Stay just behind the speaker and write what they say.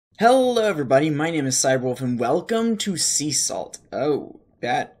Hello everybody, my name is Cyberwolf and welcome to Sea Salt. Oh,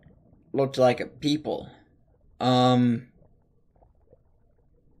 that looked like a people.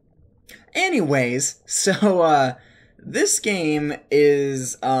 Anyways, so this game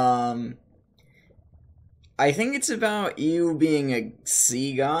is I think it's about you being a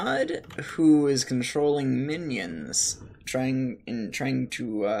sea god who is controlling minions, trying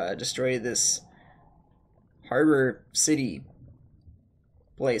to destroy this harbor city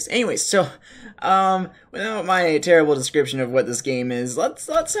place. Anyways, so without my terrible description of what this game is,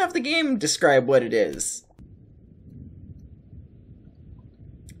 let's have the game describe what it is.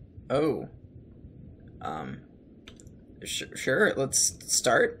 Oh. Sure, let's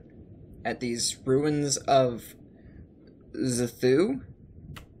start at these ruins of Zathu.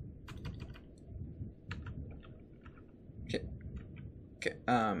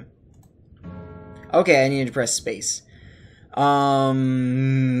 Okay, I need to press space. Agra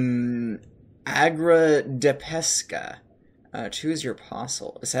de Pesca. Choose your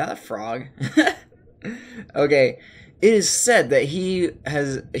apostle. Is that a frog? Okay. It is said that he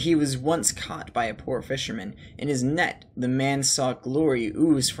was once caught by a poor fisherman. In his net, the man saw glory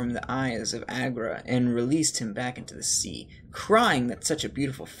ooze from the eyes of Agra and released him back into the sea, crying that such a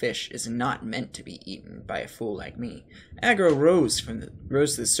beautiful fish is not meant to be eaten by a fool like me. Agra rose to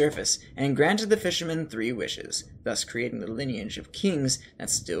the surface and granted the fisherman 3 wishes, thus creating the lineage of kings that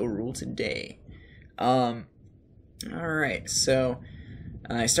still rule today. Alright, so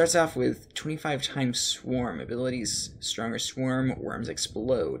it starts off with 25 times swarm. Abilities, stronger swarm, worms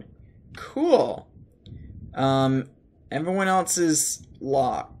explode. Cool. Everyone else is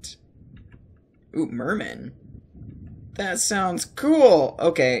locked. Ooh, merman. That sounds cool.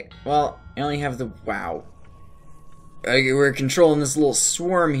 Okay, well, I only have the, wow. We're controlling this little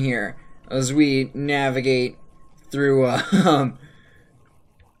swarm here as we navigate through,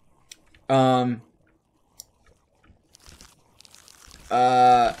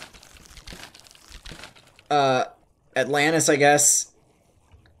 Atlantis, I guess.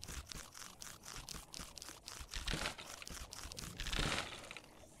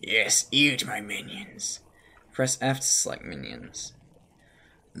 Yes, eat my minions. Press F to select minions.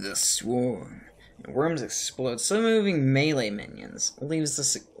 The swarm. Worms explode. Slow moving melee minions. Leaves a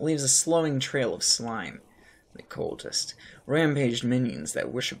slowing trail of slime. The coldest. Rampaged minions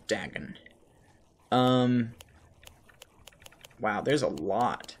that worship Dagon. Wow, there's a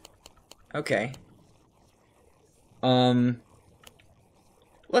lot. Okay. Let's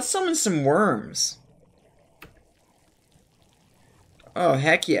summon some worms. Oh,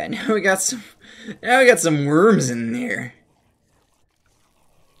 heck yeah. Now we got some worms in there.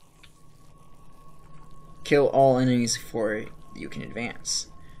 Kill all enemies before you can advance.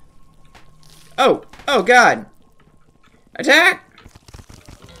 Oh god. Attack!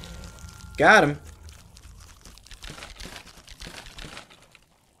 Got him.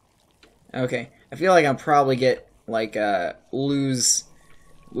 Okay, I feel like I'll probably get, like, lose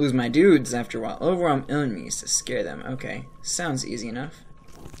my dudes after a while. Overwhelm enemies to scare them. Okay, sounds easy enough.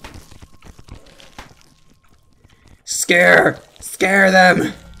 Scare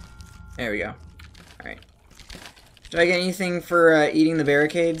them! There we go. Alright. Do I get anything for, eating the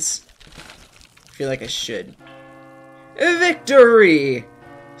barricades? I feel like I should. Victory!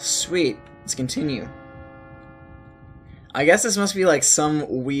 Sweet. Let's continue. I guess this must be, like,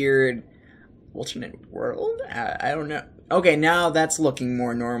 some weird alternate world? I don't know. Okay, now that's looking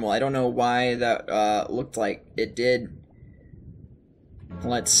more normal. I don't know why that looked like it did.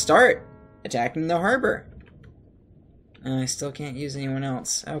 Let's start attacking the harbor. I still can't use anyone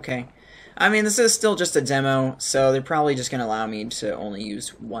else. Okay. I mean, this is still just a demo, so they're probably just going to allow me to only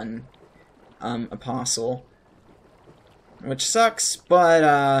use one apostle. Which sucks, but,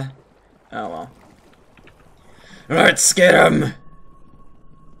 oh well. Let's get him!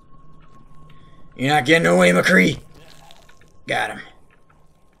 You're not getting away, McCree! Got him.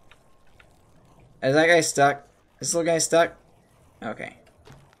 Is that guy stuck? Is this little guy stuck? Okay.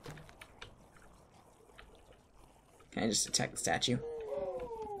 Can I just attack the statue?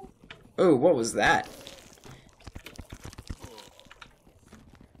 Oh, what was that?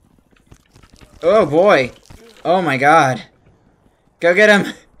 Oh boy! Oh my god! Go get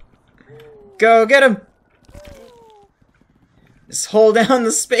him! Go get him! Just hold down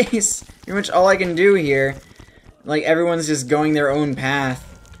the space! Pretty much all I can do here. Like, everyone's just going their own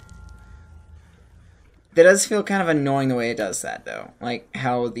path. That does feel kind of annoying the way it does that, though. Like,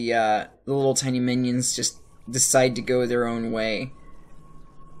 how the little tiny minions just decide to go their own way.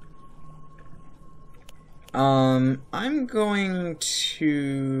 I'm going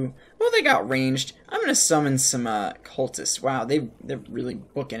to... Well, I got ranged, I'm gonna summon some cultists. Wow, they're really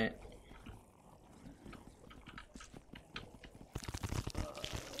booking it.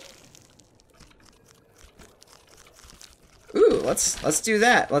 Ooh, let's do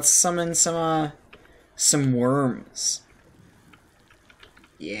that. Let's summon some worms.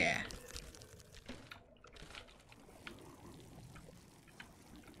 Yeah.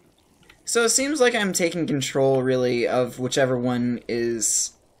 So it seems like I'm taking control, really, of whichever one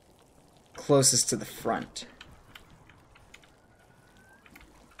is closest to the front.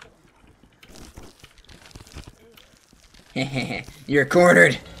 Hehehe, you're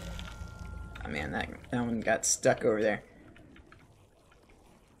cornered! Oh man, that one got stuck over there.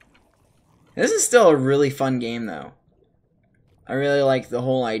 This is still a really fun game, though. I really like the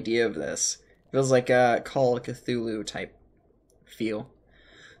whole idea of this. It feels like a Call of Cthulhu type feel.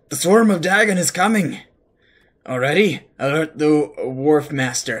 The swarm of Dagon is coming! Already? Alert the wharf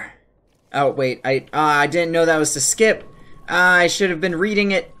master. Oh, wait, I didn't know that was to skip. I should have been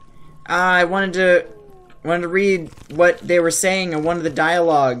reading it. I wanted to read what they were saying. I wanted the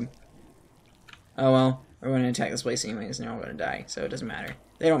dialogue. Oh well, we're going to attack this place anyways, and they're all going to die, so it doesn't matter.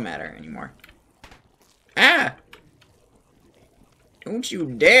 They don't matter anymore. Ah! Don't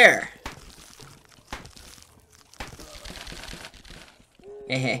you dare!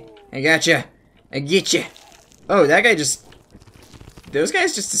 Hey, I gotcha. I get you. Oh, that guy just... Those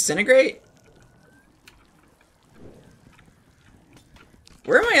guys just disintegrate?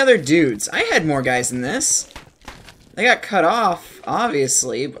 Where are my other dudes? I had more guys than this. They got cut off,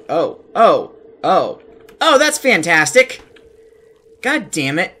 obviously. Oh, that's fantastic. God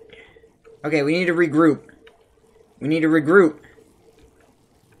damn it. Okay, we need to regroup. We need to regroup.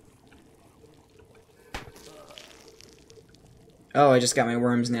 Oh, I just got my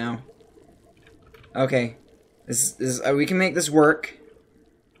worms now. Okay. We can make this work.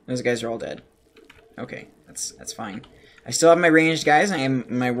 Those guys are all dead. Okay, that's fine. I still have my ranged guys, and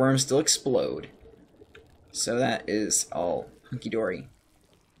my worms still explode. So that is all hunky-dory.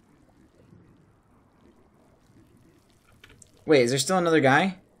 Wait, is there still another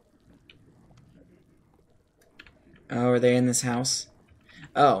guy? Oh, are they in this house?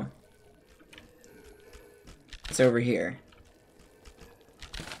 Oh. It's over here.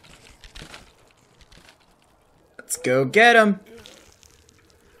 Let's go get him!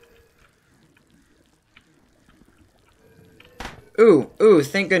 Ooh,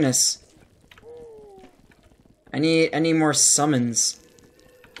 thank goodness. I need more summons.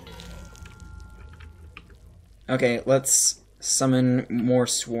 Okay, let's summon more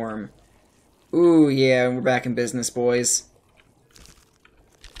swarm. Ooh, yeah, we're back in business, boys.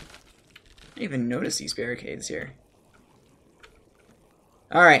 I didn't even notice these barricades here.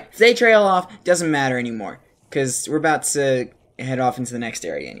 Alright, if they trail off, doesn't matter anymore. Because we're about to head off into the next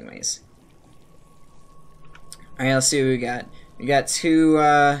area anyways. Alright, let's see what we got. We got 2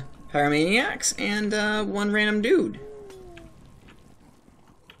 pyromaniacs and 1 random dude.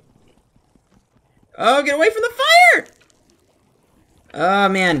 Oh, get away from the fire! Oh,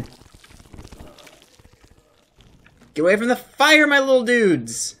 man. Get away from the fire, my little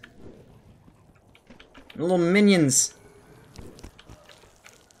dudes! My little minions.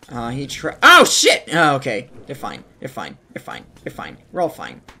 Oh, shit! Oh, okay. They're fine. They're fine. They're fine. They're fine. We're all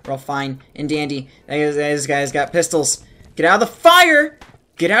fine. We're all fine and dandy. These guys got pistols. Get out of the fire!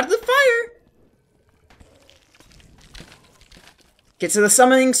 Get out of the fire! Get to the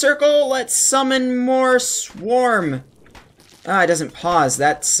summoning circle. Let's summon more swarm. Ah, it doesn't pause.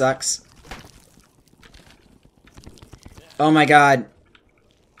 That sucks. Oh my god.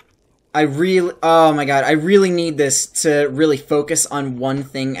 Oh my god, I really need this to really focus on one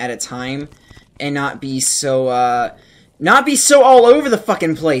thing at a time and not be so all over the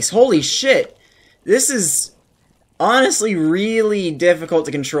fucking place. Holy shit. This is honestly really difficult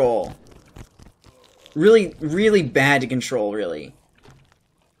to control. Really, really bad to control, really.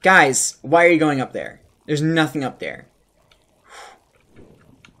 Guys, why are you going up there? There's nothing up there.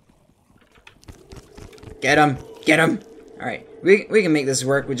 Get him! Get him! Alright, we can make this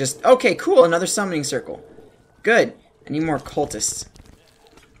work with just... Okay, cool, another summoning circle. Good. I need more cultists.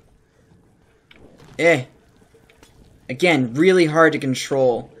 Again, really hard to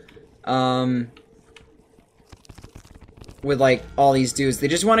control. With, like, all these dudes. They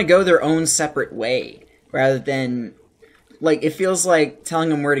just want to go their own separate way. Rather than... Like, it feels like telling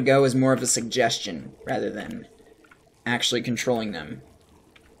them where to go is more of a suggestion. Rather than actually controlling them.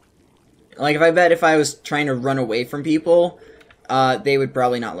 Like, I bet if I was trying to run away from people, they would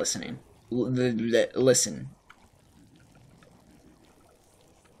probably not listen.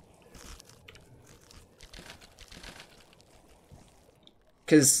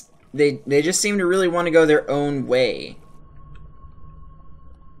 Because they just seem to really want to go their own way.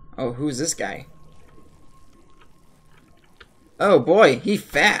 Oh, who's this guy? Oh boy, he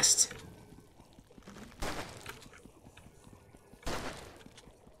fast.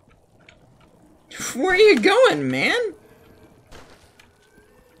 Where are you going, man?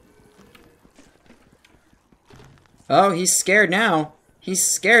 Oh, he's scared now. He's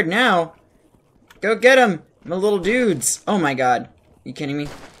scared now. Go get him, my little dudes. Oh my god. You kidding me?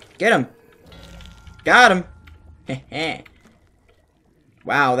 Get him. Got him. Heh.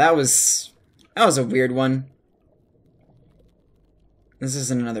 Wow, that was a weird one. This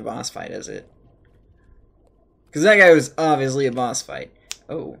isn't another boss fight, is it? Because that guy was obviously a boss fight.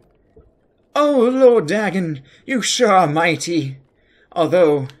 Oh. Oh, Lord Dagon, you sure are mighty.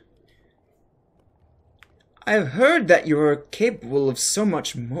 Although, I've heard that you are capable of so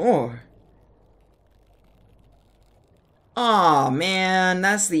much more. Aw, man,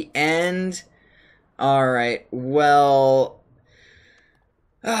 that's the end. Alright, well,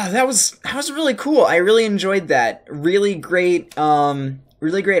 that was really cool. I really enjoyed that. Really great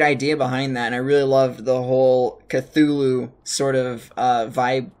idea behind that, and I really loved the whole Cthulhu sort of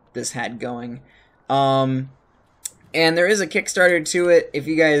vibe this had going. And there is a Kickstarter to it if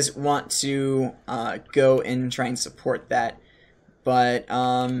you guys want to go and try and support that. But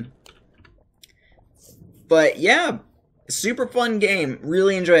yeah, super fun game.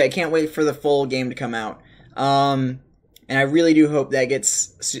 Really enjoy it. I can't wait for the full game to come out. And I really do hope that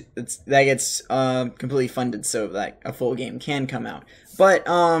gets completely funded so that a full game can come out. But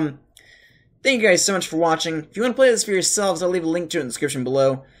thank you guys so much for watching. If you want to play this for yourselves, I'll leave a link to it in the description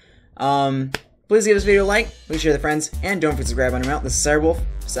below. Please give this video a like, please share with friends, and don't forget to subscribe on your mount. This is Wolf,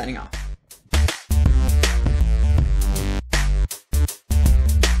 signing off.